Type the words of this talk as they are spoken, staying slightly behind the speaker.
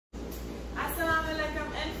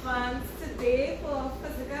today for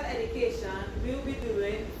physical education, we'll be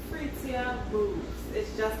doing FRITIA moves.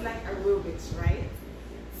 It's just like aerobics, right?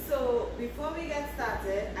 So before we get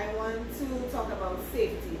started, I want to talk about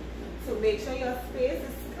safety. So make sure your space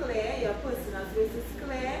is clear, your personal space is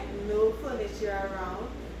clear, no furniture around.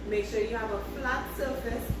 Make sure you have a flat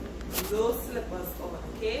surface, no slippers on,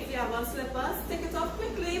 okay? If you have on slippers, take it off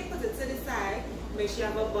quickly, put it to the side. Make sure you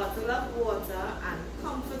have a bottle of water and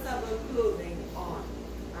comfortable clothing on,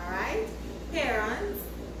 alright? Parents,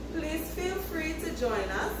 please feel free to join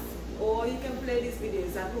us, or you can play these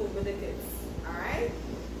videos at home with the kids, alright?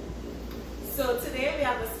 So today we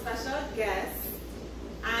have a special guest,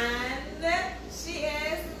 and she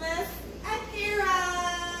is Miss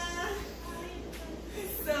Akera.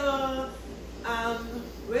 So,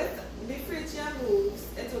 with the FRITIA moves,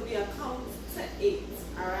 it will be a count to 8.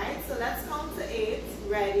 Alright, so let's count to 8.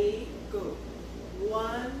 Ready, go.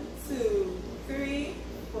 1, 2, 3,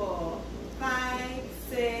 4, 5,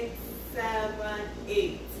 6, 7,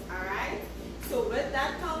 8. Alright, so with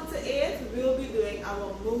that count to 8, we'll be doing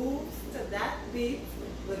our moves to that beat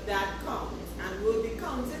with that count. And we'll be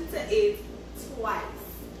counting to 8 twice.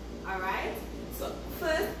 Alright, so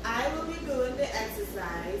first I will be doing the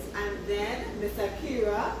exercise, and then Miss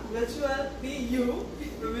Akera, which will be you,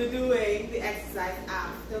 will be doing the exercise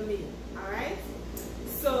after me. Alright,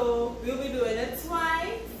 so we'll be doing it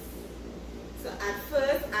twice. So at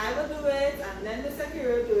first I will do it, and then Miss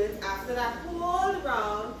Akera will do it. After that whole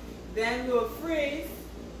round, then we'll freeze,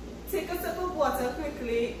 take a sip of water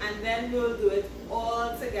quickly, and then we'll do it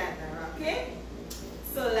all together. Okay,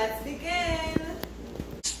 so let's begin.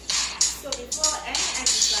 So before any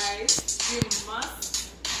exercise, you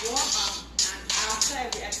must warm up, and after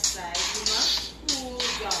every exercise, you must cool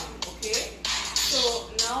down, okay? So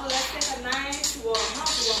now let's take a nice warm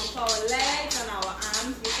up our legs and our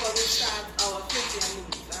arms before we start our FRITIA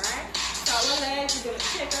moves, alright? So our legs, we're going to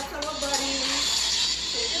shake out our body,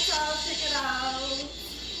 shake it out, shake it out,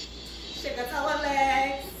 shake out our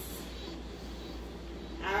legs.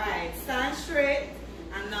 Alright, stand straight.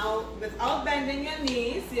 And now, without bending your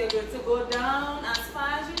knees, you're going to go down as far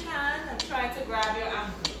as you can and try to grab your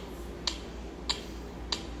ankle.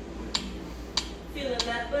 Feeling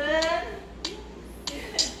that burn?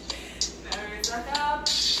 Now raise back up,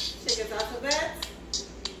 shake it out a bit.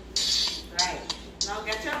 Right, now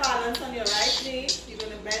get your balance on your right knee. You're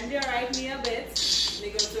going to bend your right knee a bit.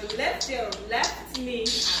 You're going to lift your left knee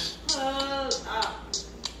and pull up.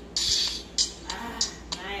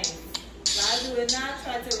 Nice. While doing that,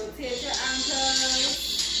 try to rotate your ankles.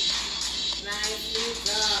 Nicely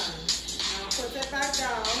done. Now put it back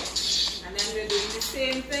down. And then we're doing the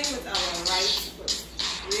same thing with our right foot.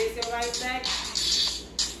 Raise your right leg.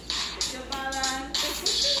 Get your balance.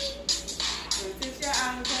 Rotate your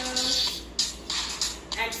ankles.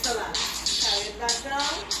 Excellent. Carry it back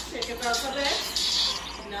down. Shake it out a bit.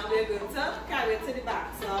 Now we're going to carry it to the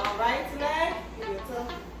back. So our right leg, we're going to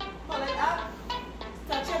pull it up.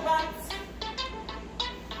 Touch your butt.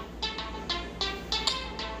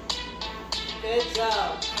 Good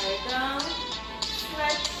job. Carry it down.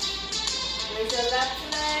 Stretch. Raise your left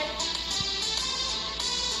leg.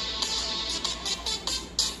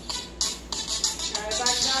 Carry it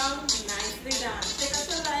back down. Nicely done. Take out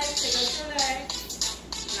your leg. Take out your leg.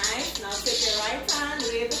 Nice. Now take your right hand.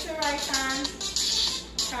 Wave with your right hand.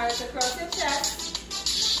 Carry it across your chest.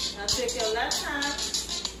 Now take your left hand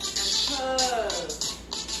and pull.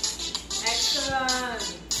 Excellent.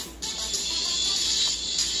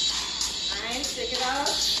 Nice. Take it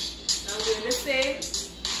out. Now doing the same.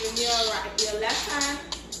 Bring your left hand.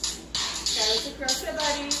 Carry it across your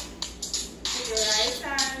body. Take your right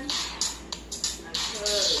hand and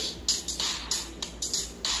pull.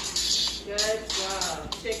 Good job.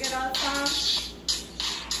 Shake it out some.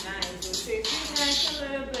 Nice. Rotate your neck a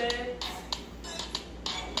little bit.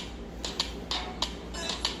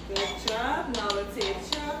 Good job. Now rotate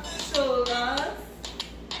your shoulders.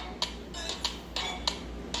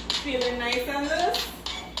 Feeling nice and loose?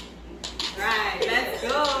 Right, let's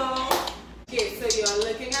go. Okay, so you're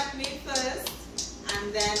looking at me first,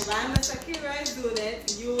 and then while Miss Akera is doing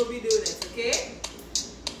it, you will be doing it, okay?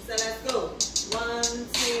 So let's go. 1,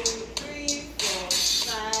 2, 3, 4,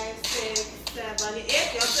 5, 6, 7,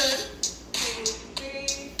 8. Your turn. 2,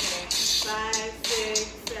 3, 4, 5, 6,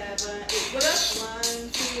 7, 8. Good up.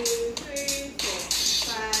 1, 2, 3, 4,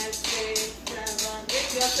 5, 6, 7,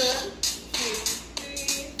 8. Your turn. 2,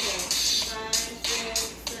 3, 4, 5,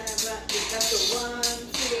 6, 7, 8. That's a 1,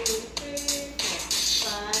 2, 3, 4,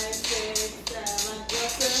 5, 6, 7. Your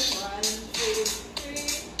turn. 1, 2, 3,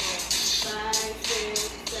 4, 5,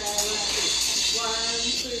 6, 7, 8.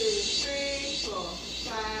 1,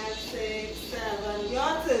 5, 6, 7.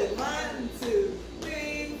 Your turn. 1, 2,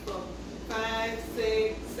 3, 4, 5,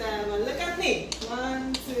 6, 7. Look at me.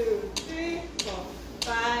 1, 2, 3, 4,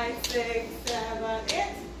 5, 6, 7,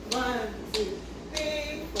 8. 1, 2,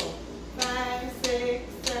 3, 4, 5, 6,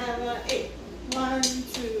 7, 8. 1,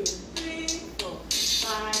 2, 3, 4,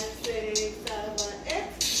 5, 6, 7,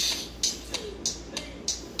 8.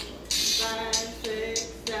 5,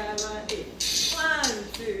 6, 7, 8. 1,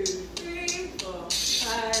 2, 3, 4,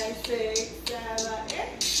 5, 6, 7,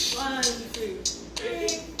 8. 1, 2, 3,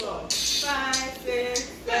 4, 5,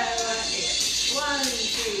 6, 7, 8. 1,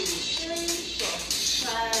 2, 3, 4,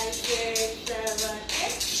 5, 6, 7,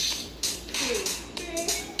 8. 2, 3,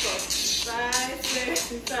 4, 5,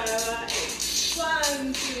 6, 7, 8.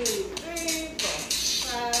 1, 2, 3, 4,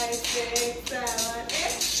 5, 6, 7,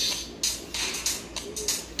 8.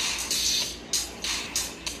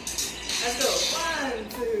 Let's go. 1,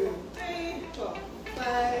 2, 3, 4,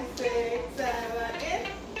 5, 6, 7, 8.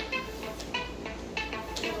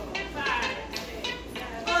 4, 5, 6,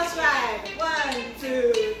 7. Horse ride. 1,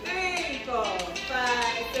 2, 3, 4, 5,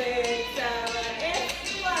 6, 7, 8.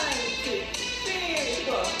 1, 2, 3,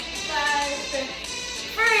 4, 5, 6.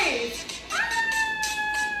 Freeze.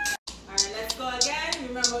 Alright, let's go again.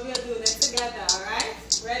 Remember, we are doing it together. Alright?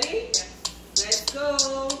 Ready? Yes. Let's go.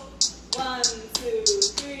 1, 2,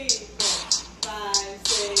 3, 4, 5,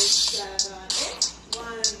 6, 7, 8.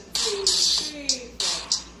 1, 2, 3,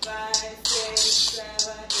 4, 5, 6,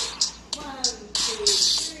 7, 8. 1, 2,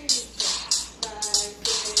 3, 4, 5,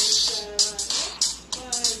 6, 7, 8.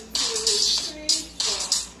 1, 2, 3, 4,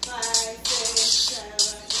 5, 6, 7,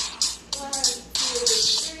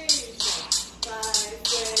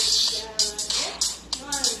 8.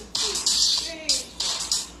 1, 2, 3, 4,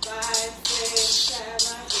 5, 6, 7, 8.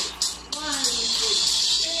 1,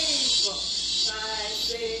 2, 3, 4, 5,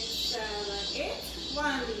 6, 7, 8.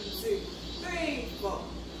 1, 2, 3, 4,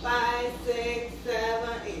 5, 6,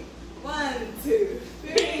 7, 8. 1, 2,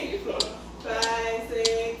 3, 4, 5, 6,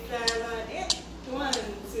 7, 8. 1,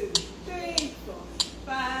 2, 3, 4,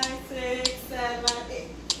 5, 6, 7, 8.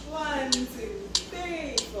 1, 2, 3, 4, 5, 6, 7, 8. 1, 2,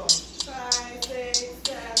 3, 4, 5, 6,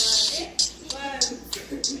 7, 8. 1,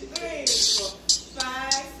 2, 3, 4,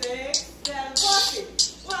 5, 6, 7, 40.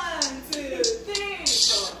 1, 2, 3,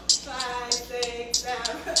 4, 5, 6,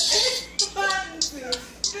 7, 8. 1, 2,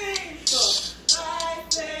 3, 4,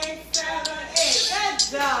 5, 6, 7, 8. Good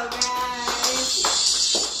job, guys.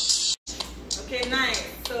 Okay, nice.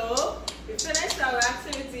 So we finished our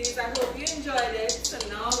activities. I hope you enjoyed it. So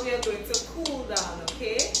now we are going to cool down,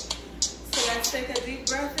 okay? So let's take a deep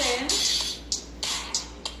breath in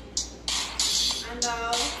and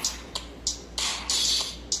out.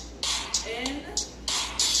 In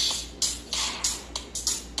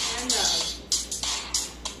and out.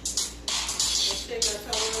 Let's take our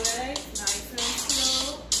towel leg, nice and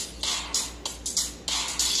slow.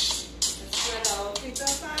 Let's spread our feet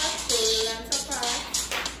apart, shoulder length apart.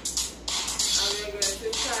 And we're going to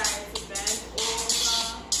try to bend over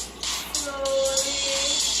slowly.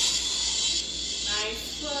 Nice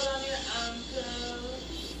pull on your ankle.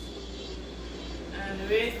 And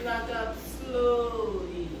raise back up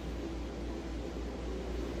slowly.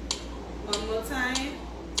 One more time.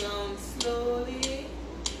 Down slowly.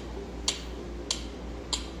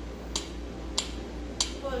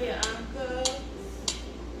 Pull your ankles.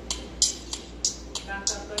 Back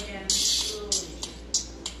up again slowly.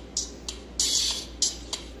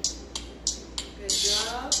 Good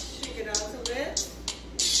job. Shake it out a bit.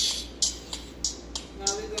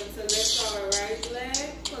 Now we're going to lift our right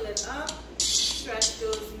leg. Pull it up. Stretch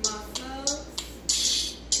those muscles.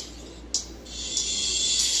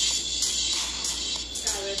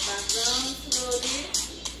 Carry it back down slowly.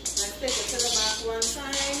 Let's take it to the back one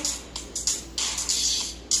time.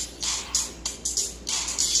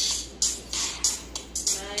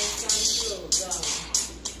 Nice and slow down.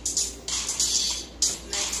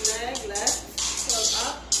 Next leg, left. Pull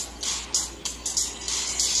up.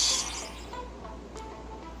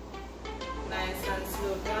 Nice and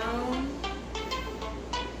slow down.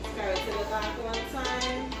 Carry it to the back one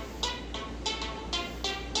time.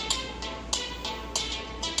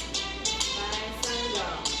 Nice and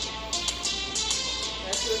down.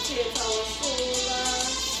 Let's rotate our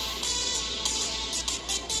shoulders.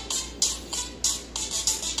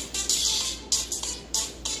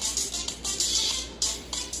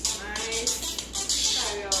 Nice.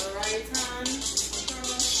 Carry our right hand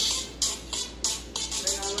across.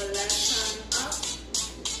 Bring our left hand up.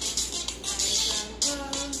 Nice and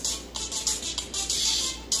down.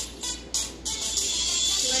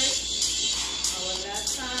 Switch our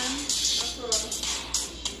left hand across,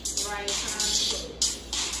 right hand